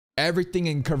everything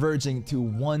and converging to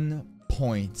one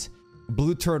point.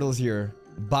 Blue Turtle's here.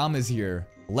 Bomb is here.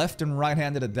 Left and right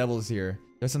handed the Devil's here.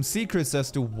 There's some secrets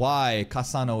as to why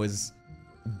Kasano is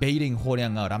baiting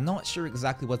Hworyang out. I'm not sure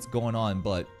exactly what's going on,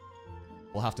 but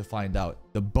we'll have to find out.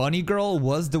 The bunny girl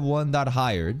was the one that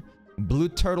hired. Blue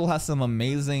Turtle has some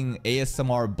amazing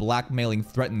ASMR blackmailing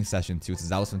threatening session too, so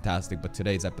that was fantastic. But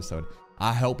today's episode,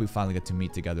 I hope we finally get to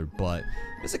meet together, but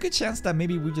there's a good chance that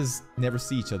maybe we just never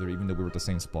see each other even though we were at the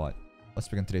same spot. Let's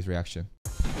begin today's reaction.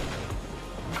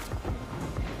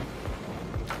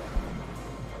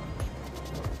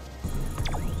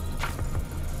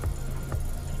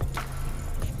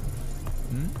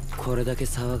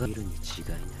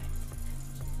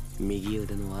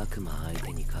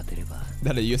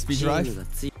 That a USB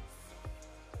drive?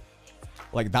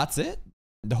 Like, that's it?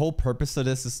 The whole purpose of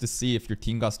this is to see if your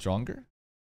team got stronger?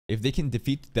 If they can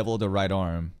defeat the Devil with the right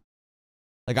arm.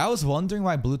 Like, I was wondering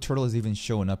why Blue Turtle is even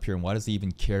showing up here and why does he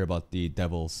even care about the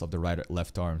Devils of the right or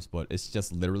left arms, but it's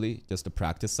just literally just a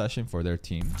practice session for their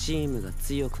team.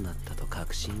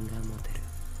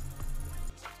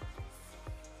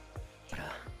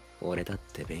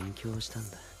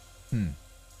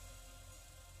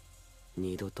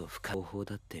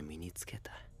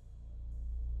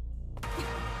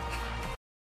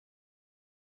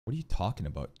 What are you talking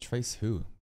about? Trace who?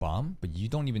 Bomb? But you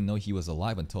don't even know he was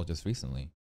alive until just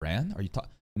recently. Ran? Are you talking?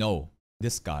 No.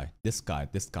 This guy. There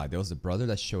was a brother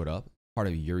that showed up, part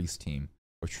of Yuri's team.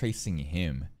 We're tracing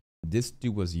him. This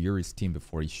dude was Yuri's team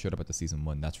before he showed up at the season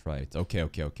 1. That's right. Okay.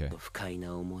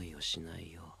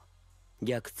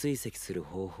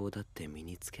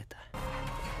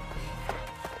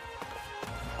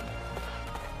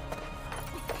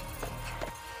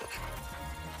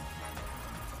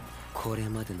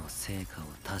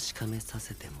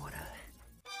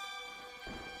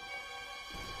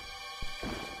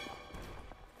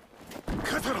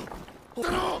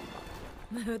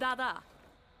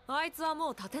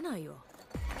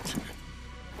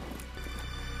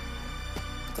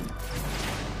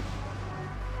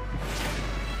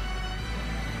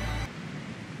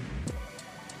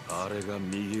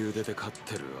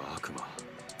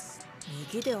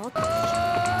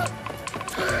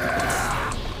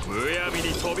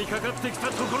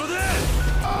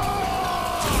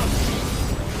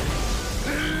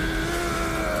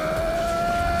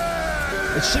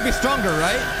 It should be stronger,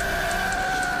 right?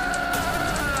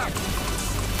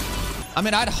 I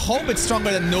mean, I'd hope it's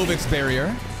stronger than Novik's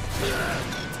barrier.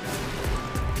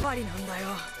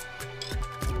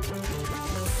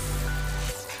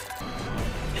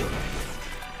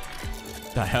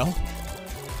 The hell?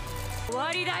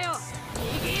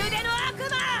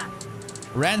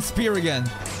 Ran spear again.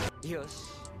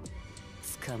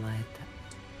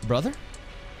 Brother?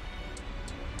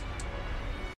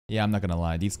 Yeah, I'm not gonna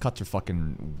lie. These cuts are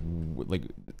fucking like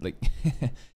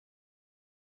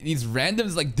these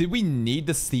randoms. Like, did we need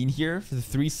the scene here for the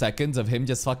 3 seconds of him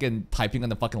just fucking typing on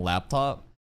the fucking laptop?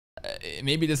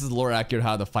 Maybe this is lore accurate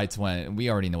how the fights went. We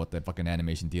already know what the fucking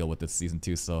animation deal with this season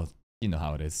 2, so you know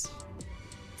how it is.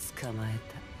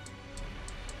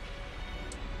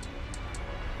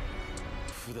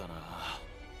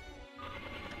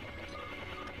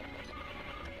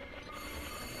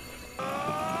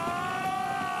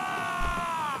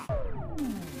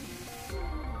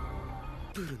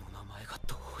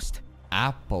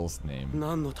 Apple's name?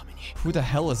 Who the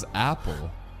hell is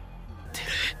Apple?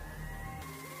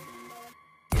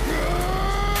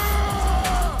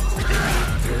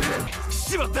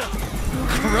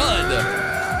 Crud!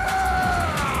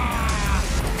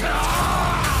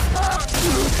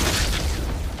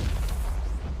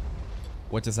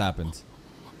 What just happened?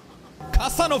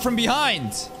 Kasano from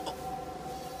behind!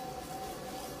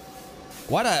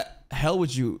 Why the hell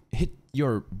would you hit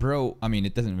your bro? I mean,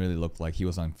 it doesn't really look like he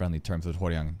was on friendly terms with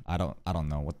Hworyang. I don't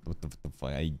know what the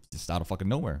fuck. I just out of fucking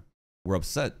nowhere. We're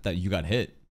upset that you got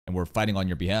hit and we're fighting on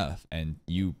your behalf and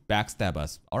you backstab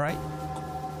us. All right.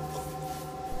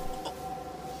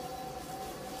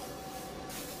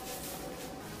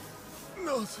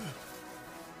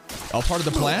 All part of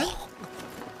the plan?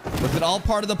 Was it all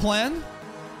part of the plan?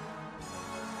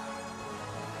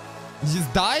 He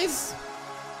just dies?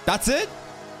 That's it?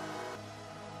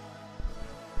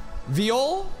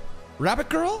 Viol? Rabbit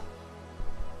Girl?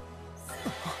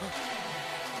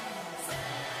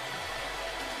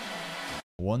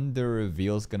 Wonder if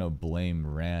Viol's gonna blame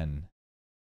Ran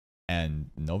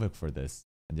and Novik for this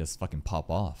and just fucking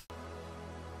pop off.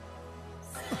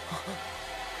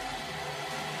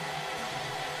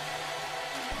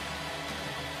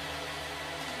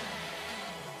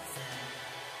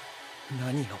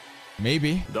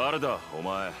 Maybe.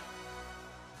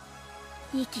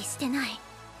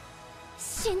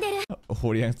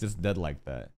 Horiang's just dead like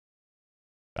that.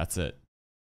 That's it.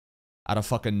 Out of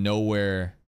fucking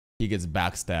nowhere, he gets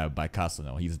backstabbed by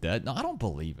Kasano. He's dead? No, I don't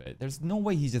believe it. There's no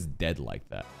way he's just dead like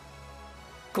that.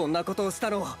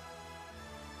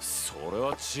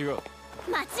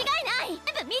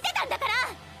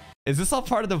 Is this all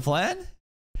part of the plan?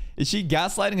 Is she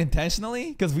gaslighting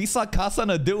intentionally? Because we saw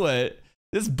Kasano do it.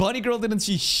 This bunny girl didn't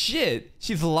see shit.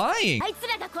 She's lying.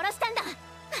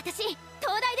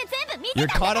 You're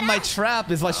caught in my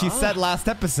trap is what she said last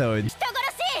episode.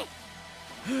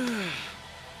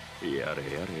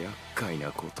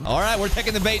 Alright, we're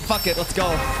taking the bait. Fuck it, let's go.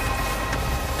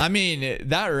 I mean,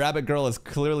 that rabbit girl is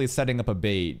clearly setting up a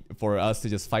bait for us to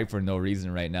just fight for no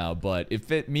reason right now. But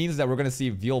if it means that we're gonna see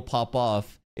Veal pop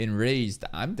off enraged,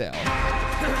 I'm down.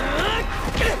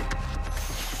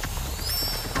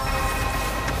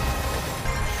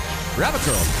 Rabbit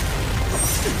girl.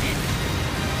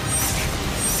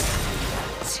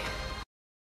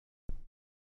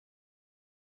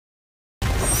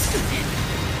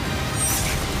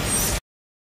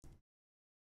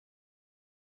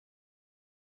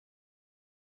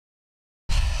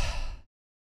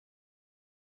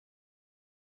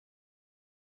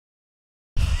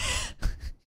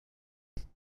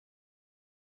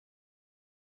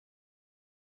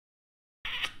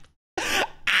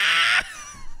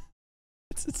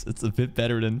 It's a bit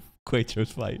better than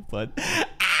Quatro's fight, but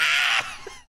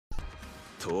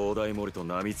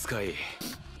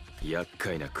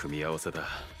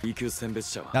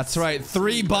that's right,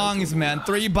 3 bongs, man.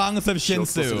 3 bongs of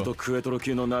Shinsu.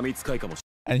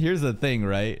 And here's the thing,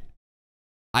 right?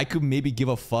 I could maybe give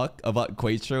a fuck about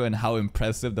Quatro and how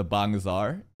impressive the bongs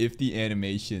are if the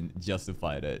animation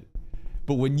justified it.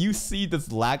 But when you see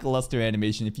this lackluster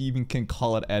animation, if you even can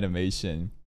call it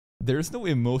animation, there's no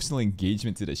emotional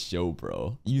engagement to the show,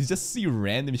 bro. You just see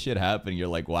random shit happening. You're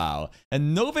like, wow.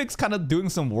 And Novik's kind of doing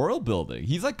some world building.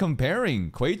 He's like comparing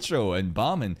Quatro and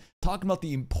Bam and talking about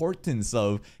the importance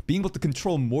of being able to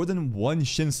control more than 1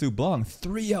 Shinsu Bong,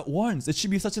 3 at once. It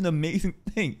should be such an amazing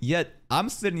thing. Yet I'm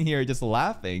sitting here just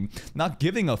laughing, not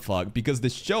giving a fuck, because the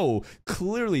show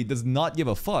clearly does not give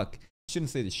a fuck. I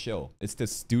shouldn't say the show. It's the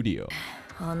studio.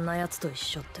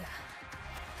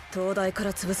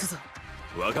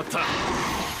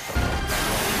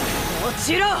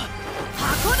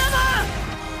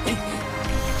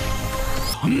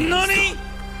 NANI?!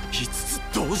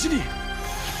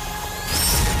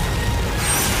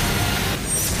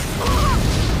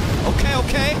 Okay,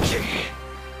 okay.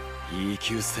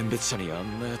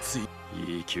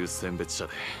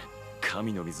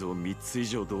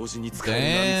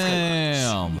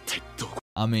 Damn.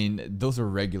 I mean, those are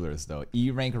regulars though.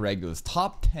 E rank regulars.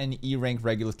 Top 10 E rank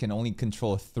regulars can only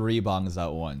control 3 bongs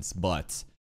at once. But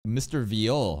Mr.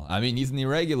 Veal, I mean, he's an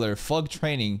irregular. Fug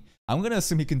training. I'm gonna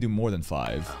assume he can do more than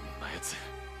 5.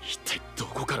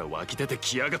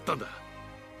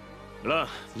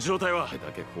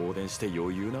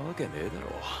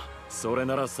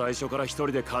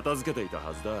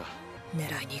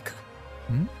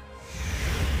 Hmm?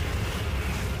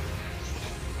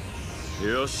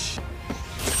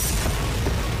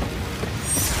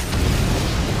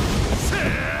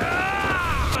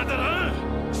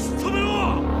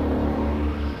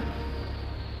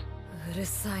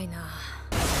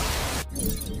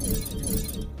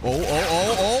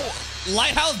 Oh.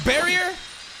 Lighthouse barrier?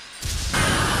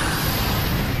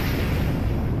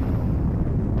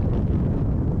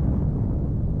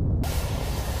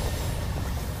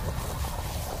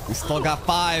 We still got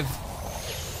 5.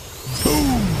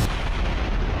 Boom!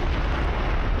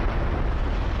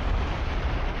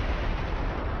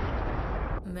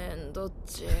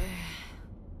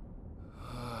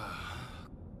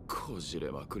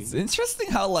 It's interesting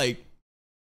how, like,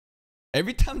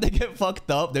 every time they get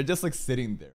fucked up, they're just like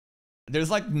sitting there. There's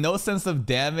like no sense of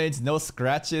damage, no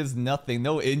scratches, nothing,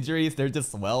 no injuries. They're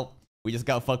just, well, we just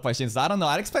got fucked by Shin. So I don't know.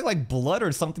 I'd expect like blood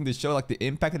or something to show like the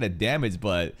impact of the damage,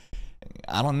 but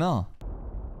I don't know.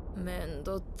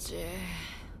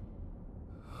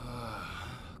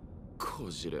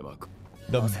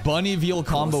 The bunny veal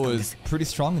combo is pretty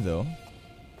strong though.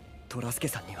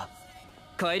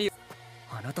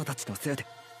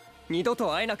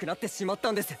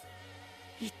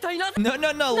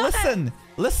 No, listen!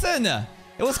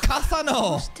 It was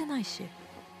Kasano!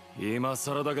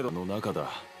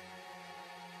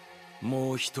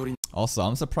 Also,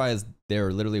 I'm surprised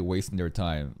they're literally wasting their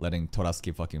time letting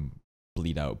Torasuke fucking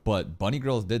bleed out. But Bunny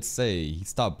Girls did say he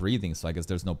stopped breathing, so I guess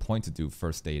there's no point to do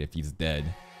first aid if he's dead.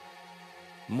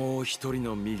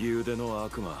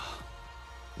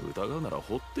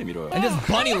 And this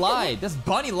bunny lied. This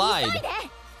bunny lied.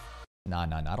 Nah,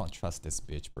 I don't trust this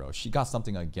bitch, bro. She got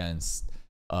something against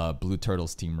Blue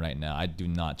Turtle's team right now. I do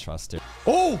not trust her.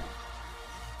 Oh!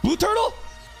 Blue Turtle?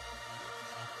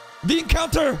 The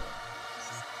encounter!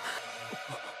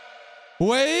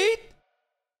 Wait!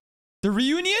 The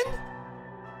reunion?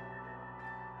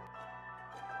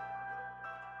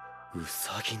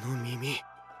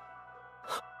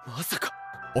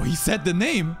 Oh, he said the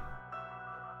name.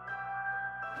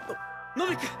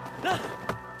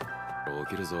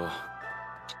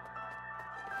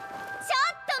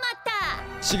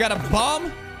 She got a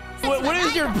bomb? What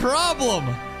is your problem?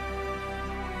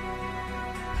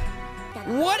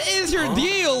 What is your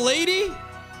deal, lady?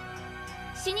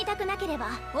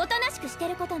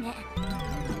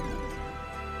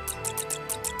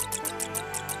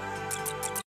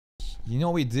 You know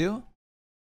what we do?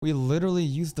 We literally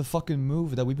use the fucking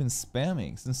move that we've been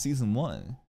spamming since season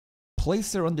 1.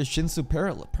 Place her under Shinsu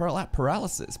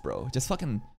paralysis, bro. Just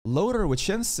fucking load her with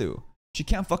Shinsu. She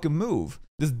can't fucking move.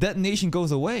 This detonation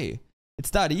goes away.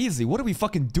 It's that easy. What are we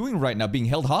fucking doing right now? Being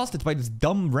held hostage by this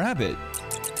dumb rabbit.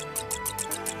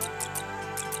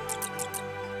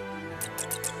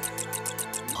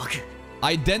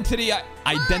 Identity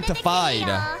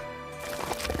identified.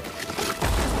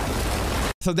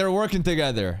 So they're working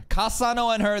together.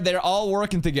 Kasano and her, they're all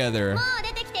working together.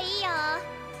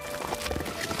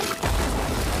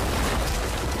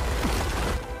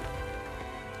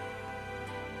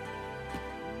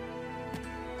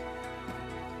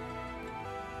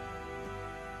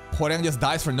 Hwoarang just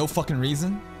dies for no fucking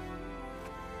reason.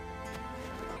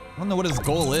 I don't know what his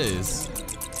goal is.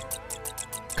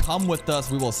 Come with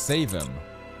us, we will save him.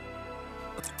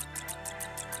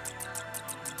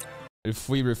 If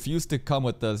we refuse to come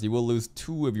with us, you will lose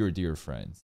 2 of your dear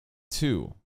friends.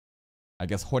 2. I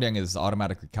guess Hwoarang is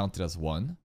automatically counted as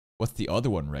 1. What's the other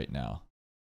one right now?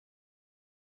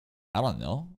 I don't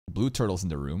know. Blue Turtle's in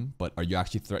the room, but are you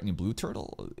actually threatening Blue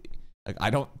Turtle? Like,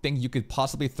 I don't think you could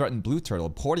possibly threaten Blue Turtle.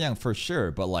 Hwoarang for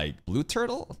sure, but like, Blue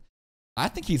Turtle? I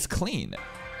think he's clean.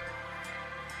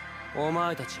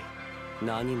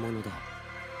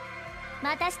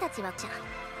 私たちは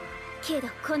けど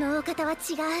このお方は違う。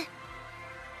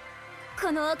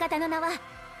このお方の名はジュー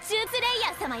スレイ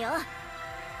ヤー様よ。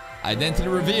Identity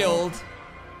revealed.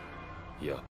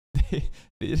 Yeah. They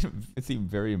didn't seem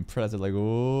very impressive. Like,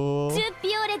 oh.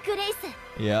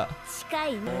 Yeah.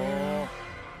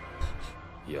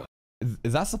 Yeah.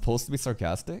 Is that supposed to be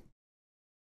sarcastic?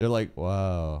 They're like,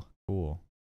 wow, cool.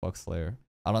 Fuck Slayer.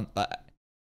 I don't.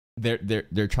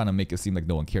 They're trying to make it seem like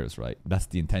no one cares, right? That's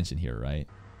the intention here, right?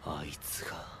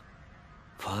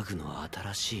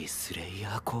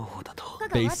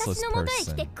 Faceless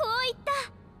person.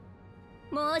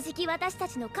 もうじき私た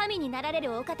ちの神になられ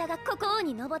るお方がここ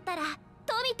に登ったら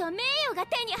富と名誉が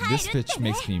手に入るってね。 This bitch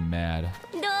makes me mad.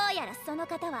 どうやらその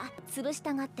方は潰し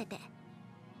たがってて、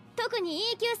特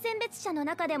に E 級選別者の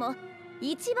中でも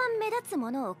一番目立つ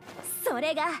ものを、そ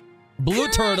れが Blue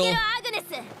Turtle。 アグネス、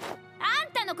あ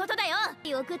んたのことだよ。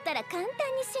送ったら簡単に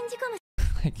信じ込む。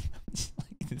Like,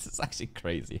 this is actually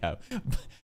crazy how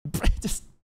just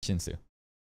Shinsu.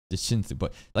 Just Shinsu,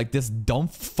 but like this dumb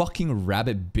fucking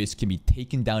rabbit bitch can be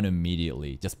taken down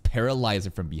immediately. Just paralyze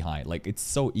her from behind. Like, it's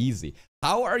so easy.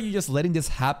 How are you just letting this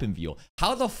happen, Veal?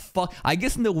 How the fuck? I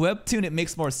guess in the webtoon it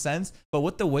makes more sense, but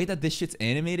with the way that this shit's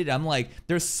animated, I'm like,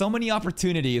 there's so many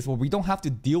opportunities where we don't have to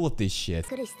deal with this shit.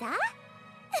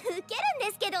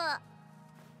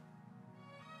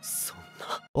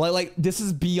 Like this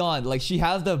is beyond. Like, she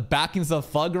has the backings of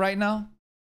Fug right now.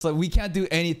 So we can't do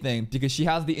anything because she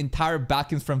has the entire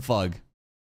backings from Fug.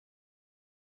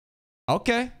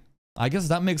 Okay. I guess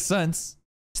that makes sense.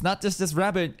 It's not just this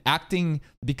rabbit acting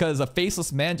because a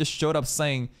faceless man just showed up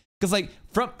saying... Because like,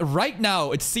 from right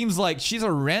now, it seems like she's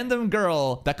a random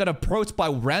girl that got approached by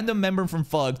a random member from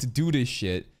Fug to do this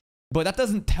shit. But that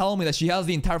doesn't tell me that she has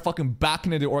the entire fucking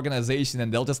backing of the organization and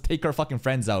they'll just take her fucking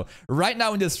friends out. Right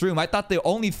now in this room, I thought the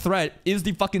only threat is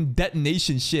the fucking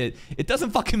detonation shit. It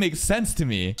doesn't fucking make sense to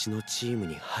me.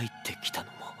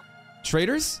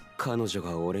 Traitors?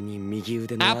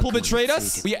 Apple betrayed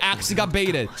us? We actually got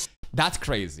baited. That's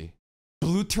crazy.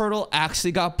 Blue Turtle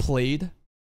actually got played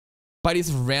by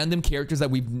these random characters that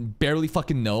we barely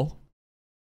fucking know.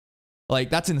 Like,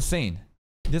 that's insane.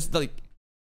 This, like...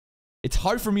 It's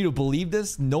hard for me to believe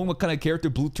this, knowing what kind of character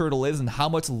Blue Turtle is and how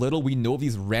much little we know of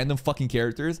these random fucking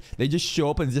characters. They just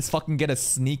show up and just fucking get a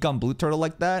sneak on Blue Turtle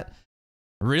like that?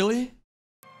 Really?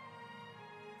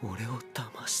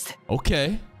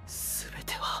 Okay.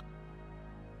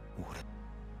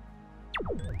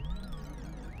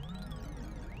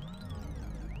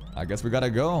 I guess we gotta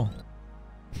go.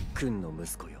 君の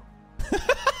息子よ。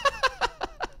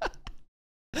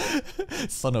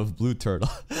 Son of Blue Turtle.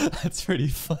 That's pretty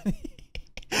funny.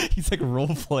 He's like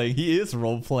role playing. He is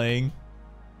role playing.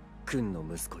 君の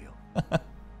息子よ。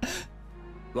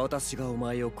私がお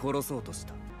前を殺そうとし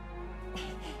た。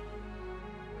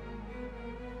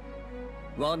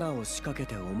罠を仕掛け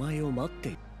てお前を待って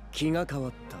いる。気が変わ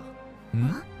った。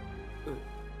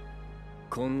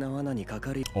こんな罠にか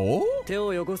かり、手を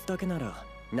汚すだけなら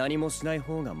何もしない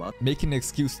方がま。Making an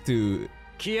excuse to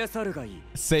消え去るがいい。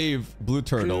 save Blue ク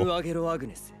ー Turtle. アゲロアグ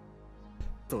ネス。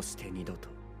そして二度と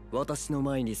私の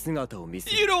前に姿を見せ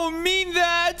る。 You don't mean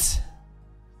that!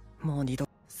 もう二度。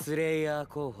スレイヤー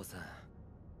候補さん。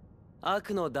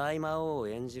悪の大魔王を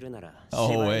演じるなら。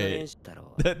Oh wait.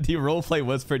 The roleplay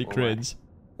was pretty cringe.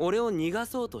 俺を逃が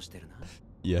そうとしてるな。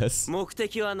Yes. 目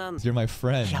的は何？ You're my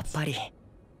friend. やっぱり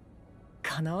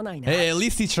叶わないな。 Hey, at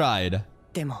least he tried.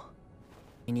 でも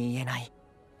に言えない。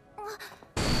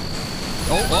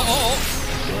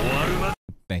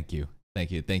 Thank you.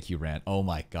 Thank you. Thank you, Rant. Oh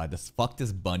my god, this fuck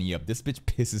this bunny up. This bitch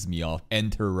pisses me off.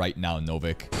 End her right now,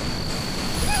 Novik.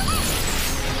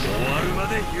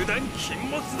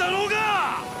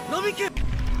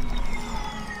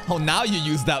 Oh, now you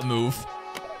use that move.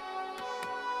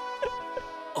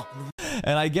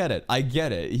 And I get it. I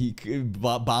get it.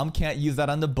 Bomb can't use that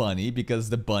on the bunny because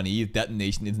the bunny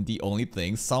detonation isn't the only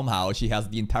thing. Somehow she has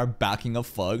the entire backing of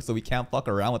Fug, so we can't fuck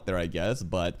around with her, I guess.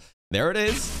 But there it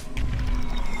is.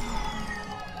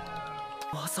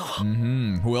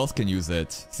 Who else can use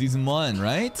it? Season 1,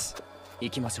 right?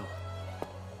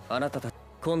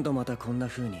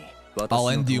 I'll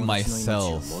end you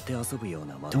myself.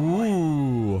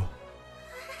 Ooh.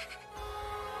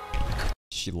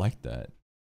 She liked that.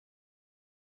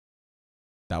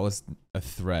 That was a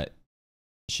threat.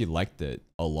 She liked it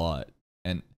a lot.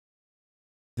 And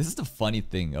this is the funny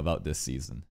thing about this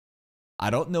season. I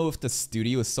don't know if the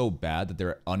studio is so bad that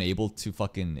they're unable to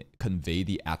fucking convey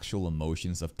the actual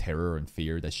emotions of terror and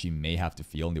fear that she may have to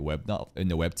feel in the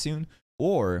webtoon,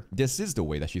 or this is the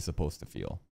way that she's supposed to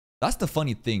feel. That's the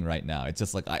funny thing right now. It's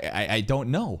just like I don't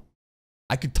know.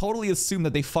 I could totally assume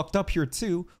that they fucked up here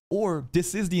too, or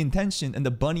this is the intention and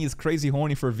the bunny is crazy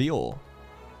horny for Veal.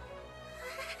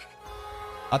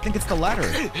 I think it's the latter. 10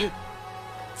秒でグレ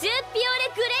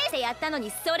ーでやったのに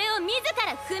それを自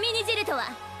ら踏みにじるとは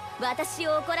私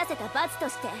を怒らせた罰と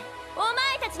してお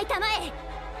前たちにたまえ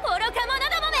愚か者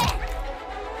ども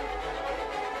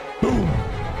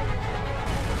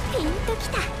めピンとき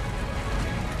た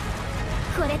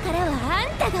これからはあ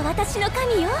んたが私の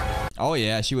神よ Oh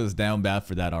yeah, she was down bad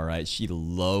for that, alright. She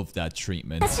loved that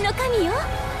treatment. 私の神よ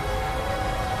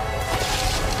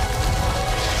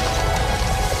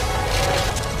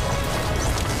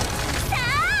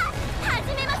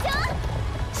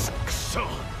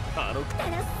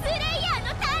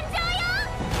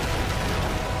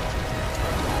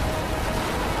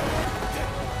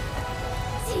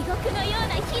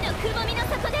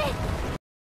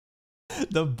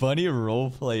The bunny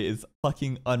roleplay is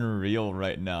fucking unreal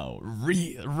right now.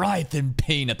 Writhe in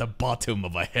pain at the bottom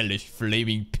of a hellish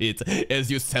flaming pit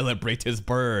as you celebrate his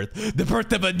birth. The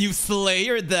birth of a new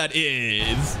slayer, that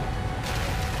is.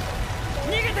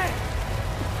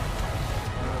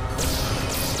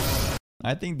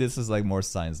 I think this is like more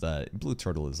signs that Blue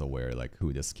Turtle is aware like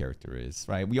who this character is,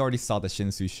 right? We already saw the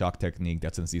Shinsu shock technique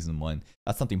that's in season 1.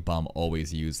 That's something Bomb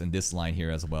always used, and this line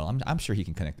here as well. I'm sure he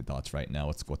can connect the dots right now.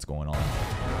 What's going on?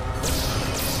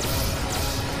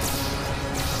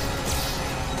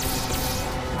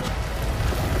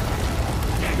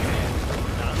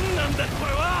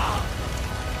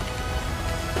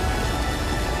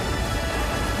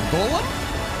 Golem?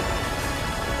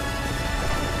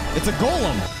 It's a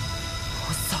golem.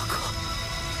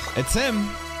 It's him.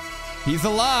 He's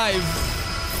alive.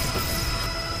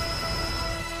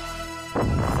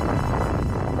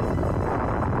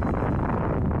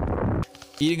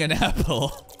 Eating an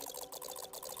apple.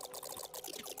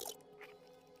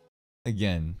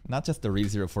 Again, not just the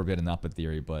ReZero Forbidden Apple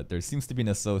theory, but there seems to be an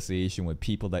association with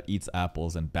people that eats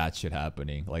apples and bad shit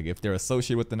happening. Like if they're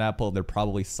associated with an apple, they're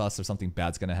probably sus or something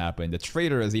bad's gonna happen. The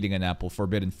traitor is eating an apple,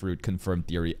 forbidden fruit, confirmed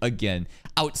theory. Again,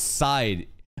 outside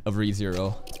of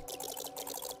ReZero.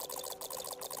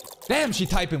 Damn, she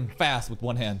typing fast with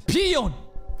one hand. Pion!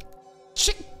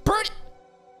 Bird!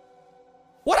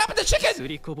 What happened to chicken?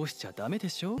 The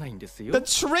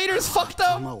traitor's fucked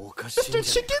up!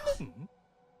 Mr. Chicken?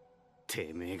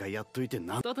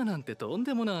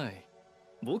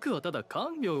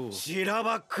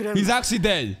 He's actually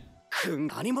dead.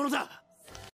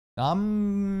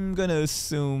 I'm gonna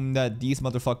assume that these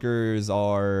motherfuckers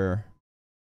are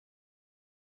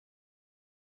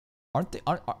Aren't they?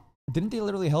 Didn't they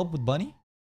literally help with Bunny?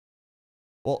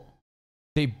 Well,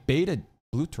 they baited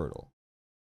Blue Turtle.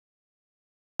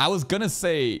 I was gonna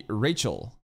say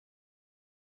Rachel,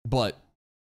 but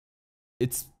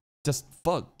it's just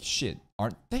fuck shit,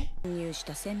 aren't they?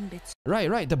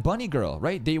 Right. The bunny girl,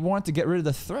 right? They wanted to get rid of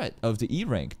the threat of the E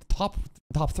rank, top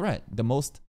threat, the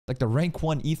most like the rank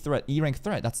 1 E rank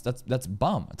threat. That's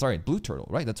Bomb. Sorry, Blue Turtle,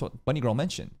 right? That's what Bunny Girl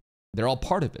mentioned. They're all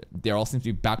part of it. They all seem to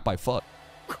be backed by Fuck.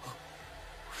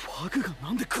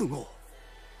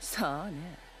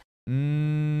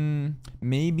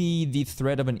 Maybe the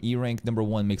threat of an E rank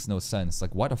 #1 makes no sense.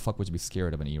 Like, why the fuck would you be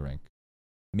scared of an E rank?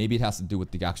 Maybe it has to do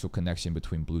with the actual connection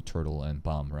between Blue Turtle and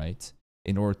Bomb, right?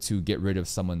 In order to get rid of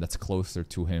someone that's closer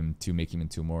to him to make him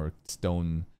into a more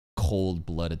stone,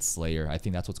 cold-blooded slayer. I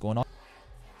think that's what's going on.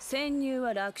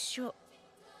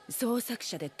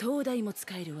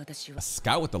 A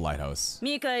scout with the lighthouse.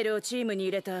 Maybe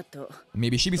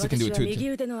Shibisa can do it too.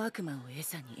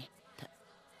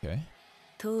 Okay.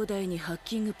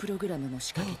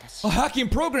 A hacking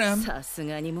program?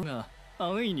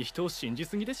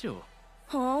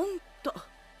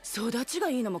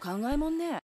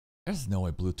 There's no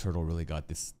way Blue Turtle really got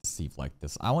this deceived like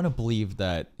this. I want to believe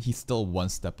that he's still one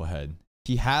step ahead.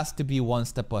 He has to be one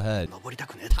step ahead.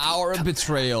 Tower of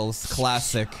Betrayals,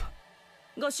 classic.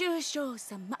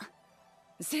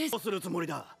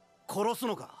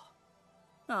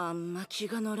 I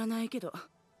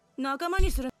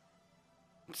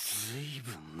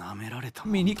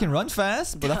mean, he can run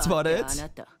fast, but that's about it.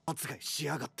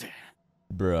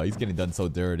 Bruh, he's getting done so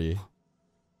dirty.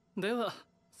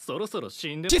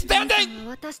 She's standing!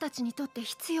 What do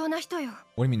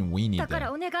you mean we need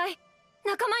them?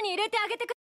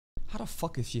 How the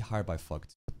fuck is she hired by Fuck?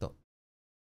 What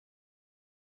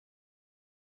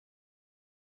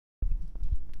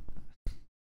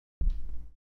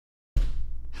the?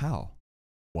 How?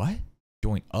 What?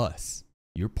 Join us?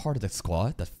 You're part of the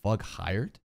squad that Fuck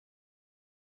hired?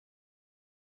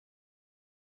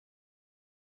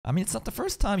 I mean, it's not the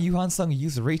first time Yu Han-sung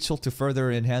used Rachel to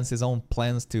further enhance his own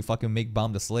plans to fucking make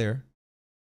Bomb the Slayer.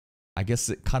 I guess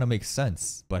it kind of makes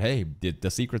sense. But hey,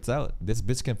 the secret's out. This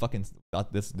bitch can fucking...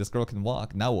 This girl can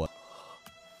walk. Now what?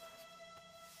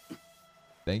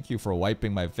 Thank you for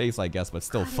wiping my face, I guess, but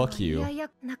still, fuck you.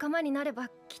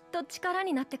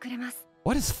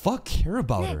 What does Fuck care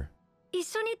about her?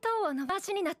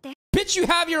 Bitch, you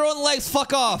have your own legs,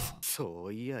 fuck off!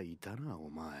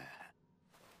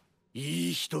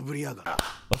 Let's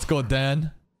go,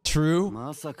 Dan.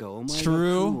 True.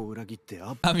 True.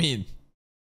 I mean...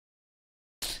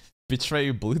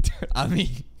 Betray Blue Turtle. I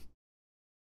mean...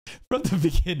 From the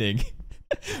beginning...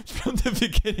 From the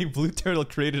beginning, Blue Turtle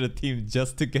created a team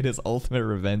just to get his ultimate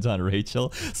revenge on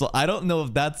Rachel. So I don't know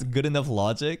if that's good enough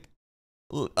logic.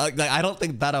 Like, I don't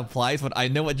think that applies, but I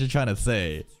know what you're trying to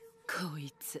say.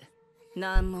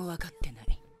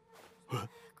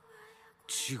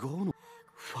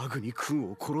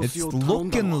 It's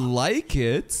looking like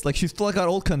it. Like she's still got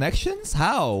old connections?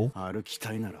 How?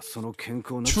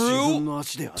 True.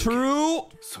 True.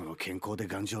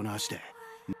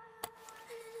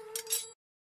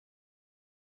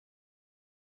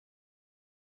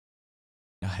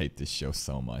 I hate this show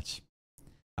so much.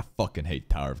 I fucking hate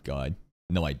Tower of God.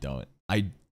 No, I don't.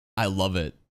 I love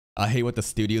it. I hate what the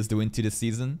studio's doing to this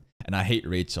season, and I hate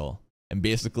Rachel. And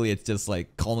basically, it's just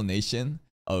like culmination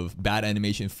of bad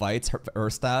animation fights, her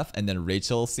staff, and then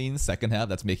Rachel scenes, second half.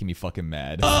 That's making me fucking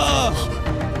mad.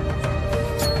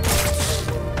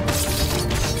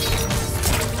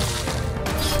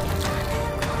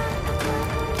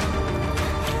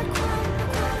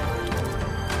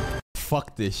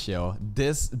 Fuck this show.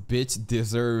 This bitch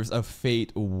deserves a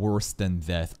fate worse than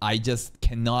death. I just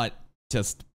cannot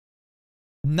just...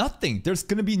 Nothing. There's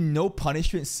gonna be no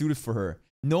punishment suited for her.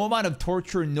 No amount of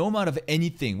torture, no amount of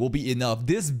anything will be enough.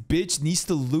 This bitch needs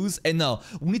to lose, and no,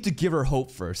 we need to give her hope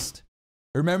first.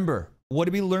 Remember, what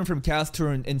did we learn from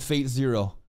Castor in Fate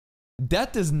Zero?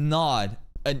 Death is not...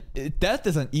 Death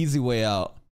is an easy way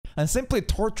out. And simply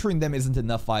torturing them isn't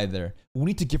enough either. We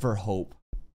need to give her hope.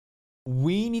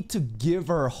 We need to give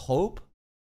her hope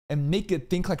and make it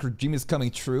think like her dream is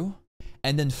coming true,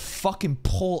 and then fucking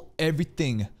pull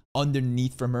everything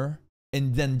underneath from her,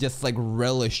 and then just like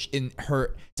relish in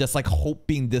her just like hope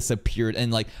being disappeared.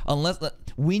 And like, unless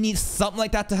we need something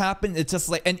like that to happen, it's just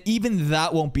like, and even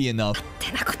that won't be enough.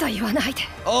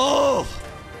 Oh!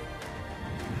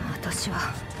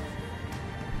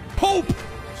 Hope!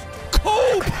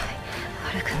 Cope!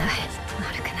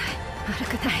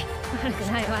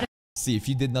 See, if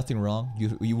you did nothing wrong,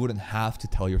 you wouldn't have to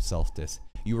tell yourself this.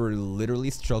 You were literally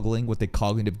struggling with the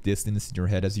cognitive dissonance in your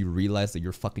head as you realize that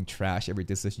you're fucking trash. Every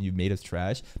decision you've made is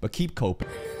trash. But keep coping.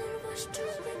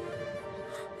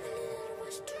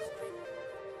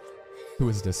 Who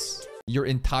is this? Your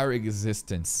entire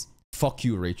existence. Fuck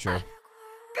you, Rachel.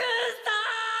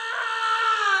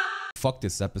 Fuck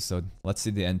this episode. Let's see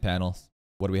the end panel.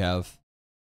 What do we have?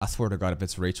 I swear to God, if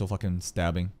it's Rachel fucking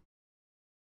stabbing.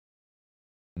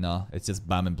 No, it's just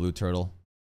Bam and Blue Turtle.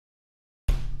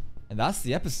 And that's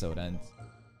the episode end.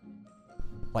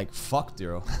 Like, fuck,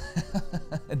 Duro.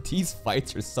 These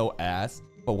fights are so ass.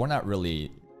 But we're not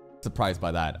really surprised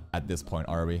by that at this point,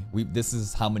 are we? This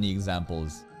is how many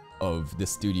examples of the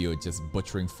studio just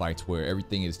butchering fights where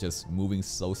everything is just moving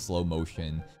so slow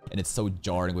motion and it's so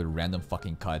jarring with random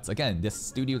fucking cuts. Again, this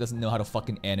studio doesn't know how to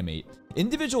fucking animate.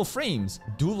 Individual frames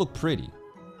do look pretty.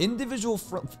 Individual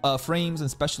frames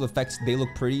and special effects, they look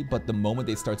pretty, but the moment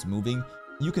they start moving,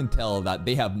 you can tell that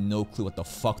they have no clue what the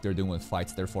fuck they're doing with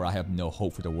fights. Therefore, I have no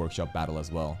hope for the workshop battle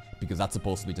as well, because that's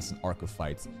supposed to be just an arc of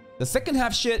fights. The second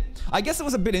half shit, I guess it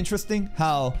was a bit interesting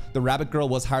how the rabbit girl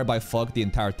was hired by Fug the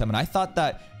entire time, and I thought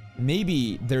that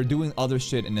maybe they're doing other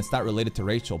shit and it's not related to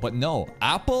Rachel. But no,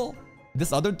 Apple,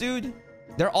 this other dude,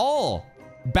 they're all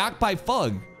backed by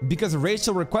Fug because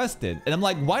Rachel requested. And I'm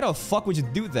like, why the fuck would you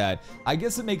do that? I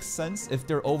guess it makes sense if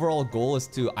their overall goal is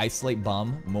to isolate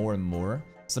Bam more and more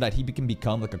so that he can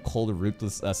become like a cold,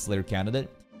 ruthless Slayer candidate.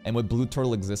 And with Blue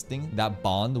Turtle existing, that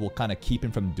bond will kind of keep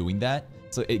him from doing that.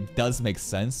 So it does make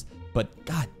sense. But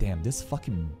goddamn, this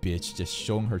fucking bitch just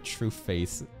showing her true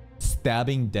face,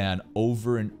 stabbing Dan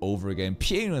over and over again.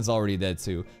 Piano is already dead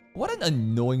too. What an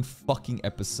annoying fucking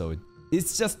episode.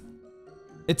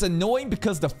 It's annoying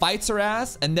because the fights are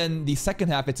ass, and then the second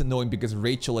half it's annoying because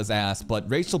Rachel is ass. But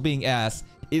Rachel being ass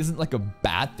isn't like a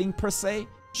bad thing per se.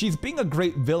 She's being a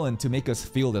great villain to make us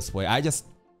feel this way.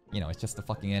 You know, it's just the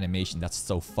fucking animation that's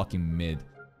so fucking mid.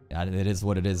 Yeah, it is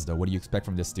what it is though. What do you expect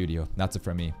from this studio? That's it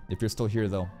from me. If you're still here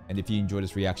though, and if you enjoyed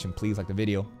this reaction, please like the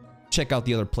video. Check out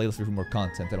the other playlist for more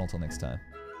content, and until next time,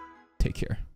 take care.